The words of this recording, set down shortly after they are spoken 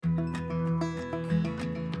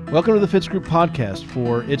Welcome to the Fitz Group podcast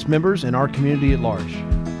for its members and our community at large.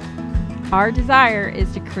 Our desire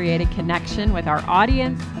is to create a connection with our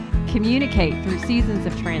audience, communicate through seasons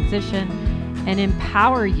of transition, and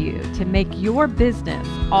empower you to make your business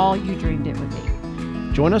all you dreamed it would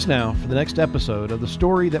be. Join us now for the next episode of the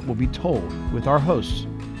story that will be told with our hosts,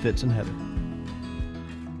 Fitz and Heather.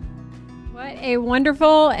 What a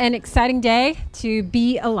wonderful and exciting day to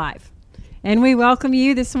be alive. And we welcome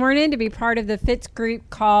you this morning to be part of the Fitz Group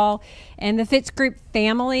call and the Fitz Group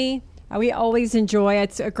family. We always enjoy it.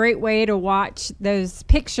 It's a great way to watch those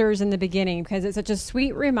pictures in the beginning because it's such a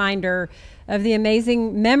sweet reminder of the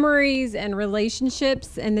amazing memories and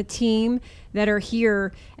relationships and the team that are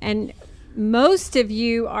here. And most of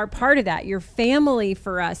you are part of that. You're family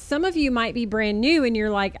for us. Some of you might be brand new and you're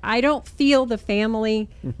like, I don't feel the family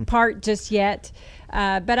part just yet.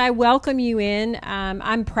 But I welcome you in.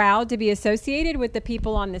 I'm proud to be associated with the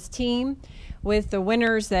people on this team, with the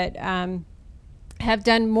winners that have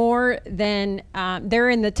done more than, they're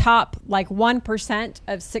in the top 1%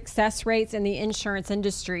 of success rates in the insurance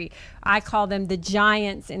industry. I call them the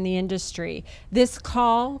giants in the industry. This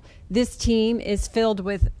team is filled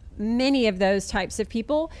with many of those types of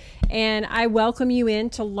people, and I welcome you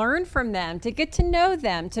in to learn from them, to get to know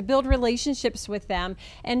them, to build relationships with them,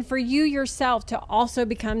 and for you yourself to also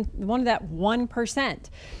become one of that 1%,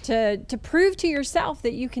 to prove to yourself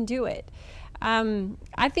that you can do it.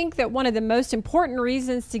 I think that one of the most important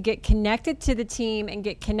reasons to get connected to the team and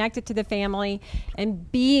get connected to the family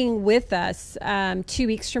and being with us 2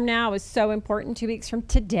 weeks from now is so important. 2 weeks from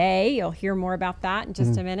today, you'll hear more about that in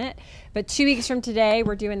just a minute. But 2 weeks from today,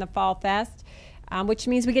 we're doing the Fall Fest, which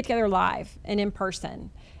means we get together live and in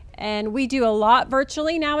person. And we do a lot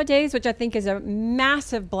virtually nowadays, which I think is a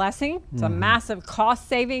massive blessing. It's a massive cost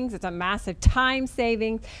savings. It's a massive time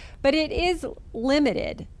savings. But it is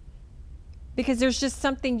limited, because there's just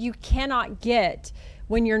something you cannot get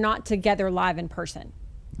when you're not together live in person.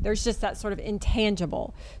 There's just that sort of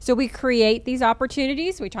intangible. So we create these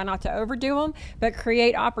opportunities. We try not to overdo them, but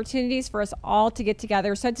create opportunities for us all to get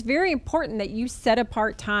together. So it's very important that you set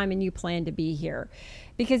apart time and you plan to be here,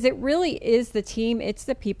 because it really is the team. It's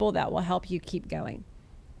the people that will help you keep going.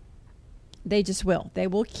 They just will. They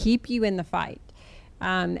will keep you in the fight.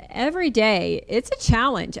 Every day, it's a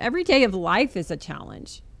challenge. Every day of life is a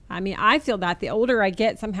challenge. I mean, I feel that the older I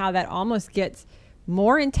get, somehow that almost gets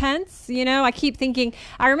more intense. You know, I keep thinking,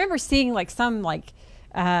 I remember seeing some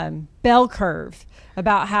bell curve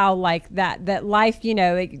about how that life, you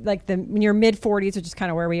know, in your mid 40s, which is kind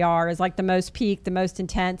of where we are, is the most peak, the most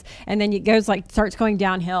intense. And then it goes starts going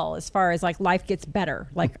downhill as far as life gets better,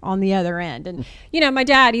 on the other end. And, you know, my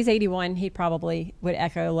dad, he's 81. He probably would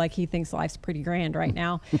echo he thinks life's pretty grand right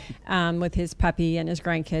now with his puppy and his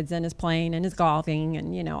grandkids and his playing and his golfing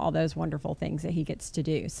and, you know, all those wonderful things that he gets to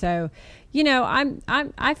do. So, you know,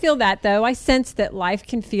 I feel that though. I sense that life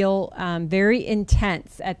can feel very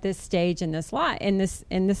intense at this stage in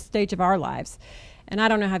this stage of our lives. And I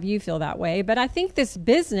don't know how you feel that way, but I think this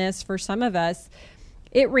business for some of us,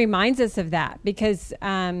 it reminds us of that because, you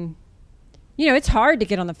know, it's hard to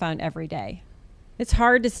get on the phone every day. It's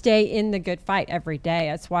hard to stay in the good fight every day.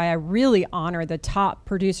 That's why I really honor the top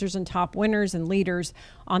producers and top winners and leaders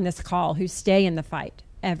on this call who stay in the fight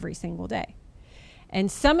every single day. And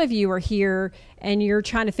some of you are here and you're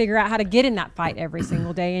trying to figure out how to get in that fight every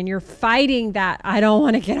single day. And you're fighting that, I don't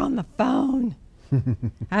want to get on the phone.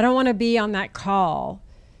 I don't want to be on that call.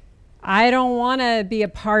 I don't want to be a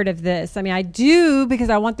part of this. I mean, I do because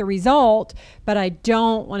I want the result, but I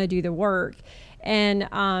don't want to do the work. And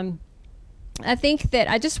I think that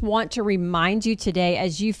I just want to remind you today,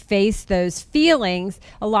 as you face those feelings,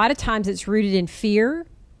 a lot of times it's rooted in fear,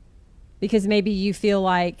 because maybe you feel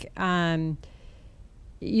like you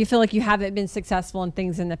haven't been successful in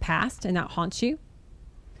things in the past, and that haunts you.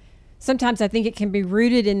 Sometimes I think it can be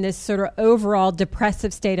rooted in this sort of overall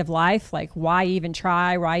depressive state of life, like why even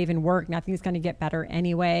try, why even work? Nothing's going to get better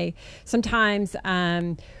anyway. Sometimes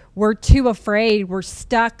we're too afraid, we're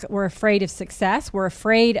stuck, we're afraid of success, we're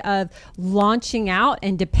afraid of launching out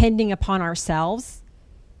and depending upon ourselves.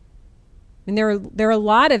 And there are a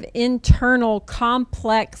lot of internal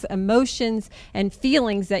complex emotions and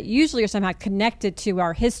feelings that usually are somehow connected to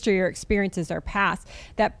our history or experiences or past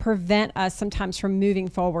that prevent us sometimes from moving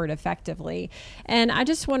forward effectively. And I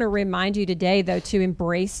just want to remind you today, though, to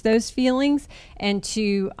embrace those feelings and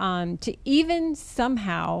to even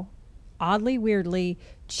somehow, oddly, weirdly,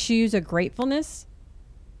 choose a gratefulness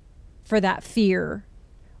for that fear,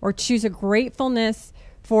 or choose a gratefulness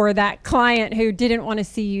for that client who didn't want to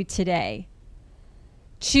see you today.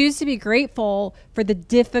 Choose to be grateful for the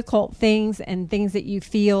difficult things and things that you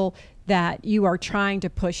feel that you are trying to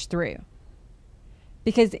push through.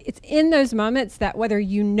 Because it's in those moments that whether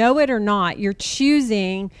you know it or not, you're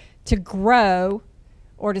choosing to grow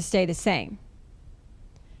or to stay the same.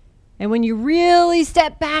 And when you really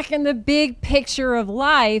step back in the big picture of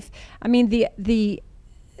life, I mean, the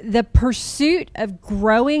pursuit of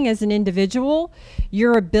growing as an individual,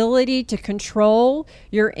 your ability to control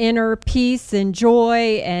your inner peace and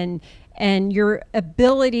joy and your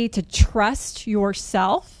ability to trust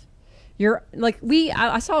yourself.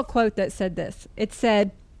 I saw a quote that said this. It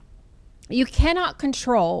said, "You cannot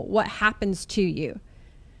control what happens to you,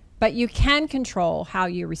 but you can control how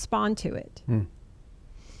you respond to it."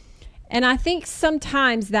 And I think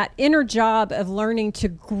sometimes that inner job of learning to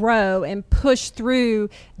grow and push through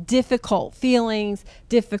difficult feelings,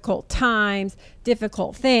 difficult times,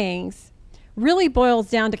 difficult things really boils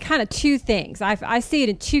down to kind of two things. I see it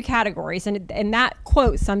in two categories, and that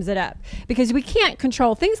quote sums it up. Because we can't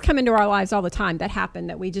control, things come into our lives all the time that happen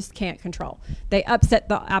that we just can't control. They upset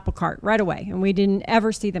the apple cart right away, and we didn't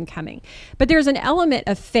ever see them coming. But there's an element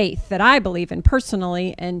of faith that I believe in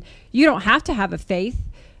personally, and you don't have to have a faith.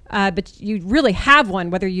 But you really have one,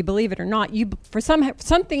 whether you believe it or not.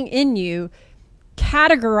 Something in you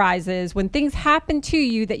categorizes when things happen to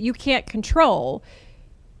you that you can't control.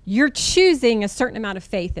 You're choosing a certain amount of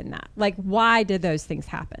faith in that. Like, why did those things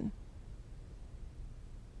happen?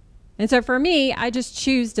 And so for me, I just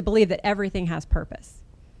choose to believe that everything has purpose,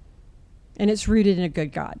 and it's rooted in a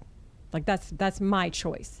good God. Like that's my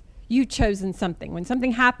choice. You've chosen something. When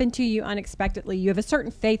something happened to you unexpectedly, you have a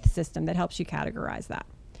certain faith system that helps you categorize that,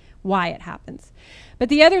 why it happens. But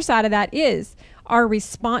the other side of that is our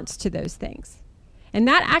response to those things. And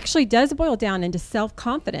that actually does boil down into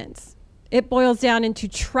self-confidence. It boils down into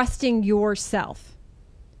trusting yourself.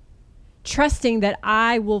 Trusting that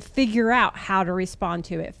I will figure out how to respond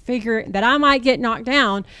to it. Figure that I might get knocked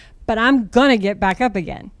down, but I'm going to get back up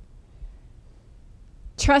again.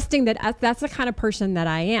 Trusting that that's the kind of person that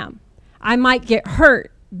I am. I might get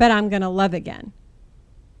hurt, but I'm going to love again.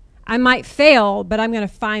 I might fail, but I'm going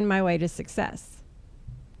to find my way to success.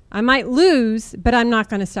 I might lose, but I'm not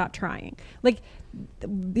going to stop trying. But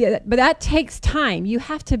that takes time. You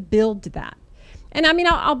have to build that. And I mean,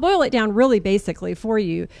 I'll boil it down really basically for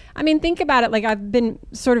you. I mean, think about it. Like, I've been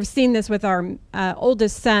sort of seeing this with our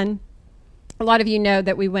oldest son. A lot of you know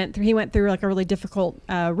that he went through like a really difficult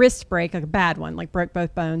wrist break, like a bad one, like broke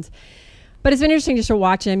both bones. But it's been interesting just to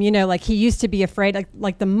watch him. You know, like he used to be afraid.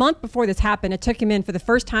 Like the month before this happened, it took him in for the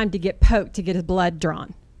first time to get poked to get his blood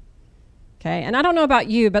drawn. Okay, and I don't know about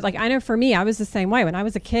you, but like I know for me, I was the same way. When I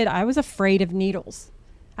was a kid, I was afraid of needles.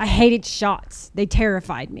 I hated shots. They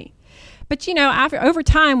terrified me. But you know, over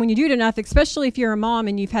time, when you do it enough, especially if you're a mom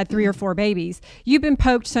and you've had 3 or 4 babies, you've been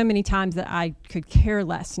poked so many times that I could care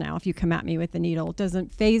less now if you come at me with the needle. It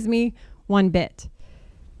doesn't faze me one bit.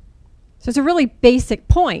 So it's a really basic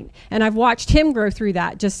point. And I've watched him grow through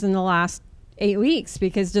that just in the last 8 weeks,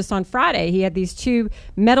 because just on Friday, he had these 2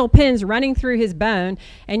 metal pins running through his bone,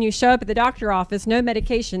 and you show up at the doctor office, no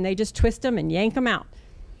medication. They just twist them and yank them out.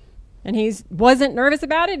 And he wasn't nervous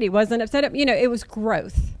about it. He wasn't upset. You know, it was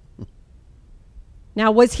growth. Now,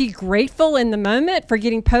 was he grateful in the moment for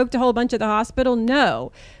getting poked a whole bunch at the hospital?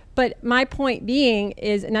 No. But my point being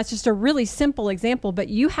is, and that's just a really simple example, but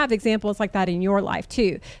you have examples like that in your life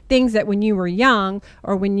too. Things that when you were young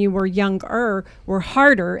or when you were younger were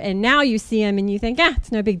harder, and now you see them and you think,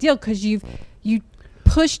 it's no big deal, because you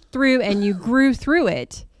pushed through and you grew through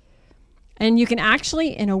it. And you can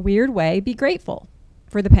actually, in a weird way, be grateful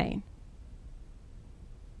for the pain.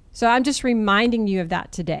 So I'm just reminding you of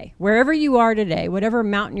that today. Wherever you are today, whatever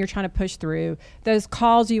mountain you're trying to push through, those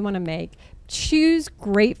calls you want to make, choose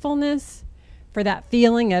gratefulness for that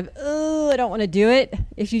feeling of, I don't want to do it.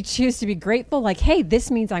 If you choose to be grateful, like, hey,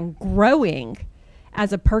 this means I'm growing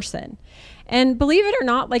as a person. And believe it or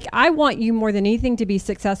not, like, I want you more than anything to be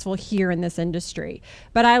successful here in this industry.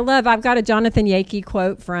 But I've got a Jonathan Yakey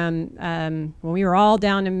quote from when we were all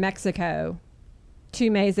down in Mexico 2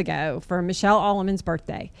 Mays ago for Michelle Alleman's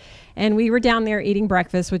birthday. And we were down there eating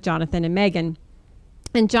breakfast with Jonathan and Megan.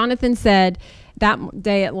 And Jonathan said that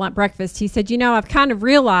day at breakfast, he said, I've kind of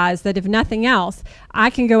realized that if nothing else, I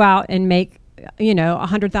can go out and make,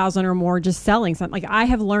 100,000 or more just selling something. Like, I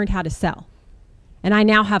have learned how to sell. And I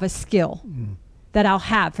now have a skill that I'll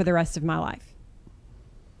have for the rest of my life.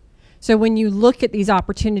 So when you look at these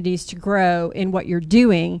opportunities to grow in what you're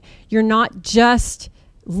doing, you're not just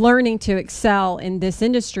learning to excel in this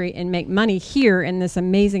industry and make money here in this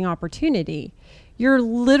amazing opportunity. You're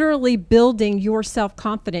literally building your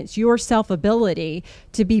self-confidence, your self-ability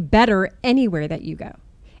to be better anywhere that you go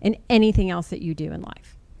and anything else that you do in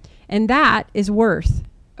life. And that is worth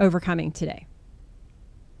overcoming today?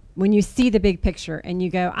 When you see the big picture and you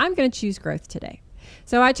go, I'm going to choose growth today.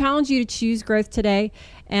 So I challenge you to choose growth today,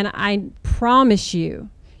 and I promise you,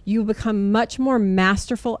 you will become much more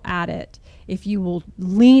masterful at it if you will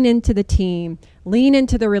lean into the team, lean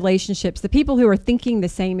into the relationships, the people who are thinking the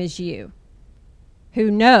same as you, who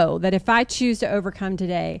know that if I choose to overcome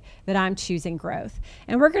today, that I'm choosing growth.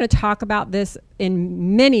 And we're going to talk about this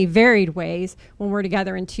in many varied ways when we're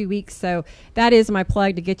together in 2 weeks. So that is my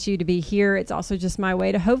plug to get you to be here. It's also just my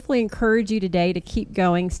way to hopefully encourage you today to keep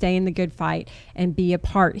going, stay in the good fight, and be a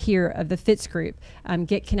part here of the Fitz Group.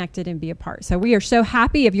 Get connected and be a part. So we are so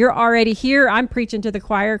happy. If you're already here, I'm preaching to the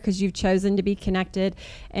choir because you've chosen to be connected,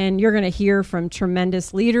 and you're going to hear from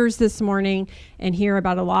tremendous leaders this morning and hear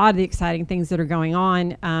about a lot of the exciting things that are going on.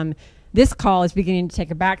 This call is beginning to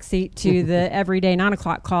take a backseat to the everyday 9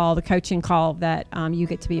 o'clock call, the coaching call that you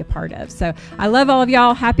get to be a part of. So I love all of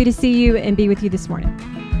y'all. Happy to see you and be with you this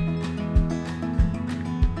morning.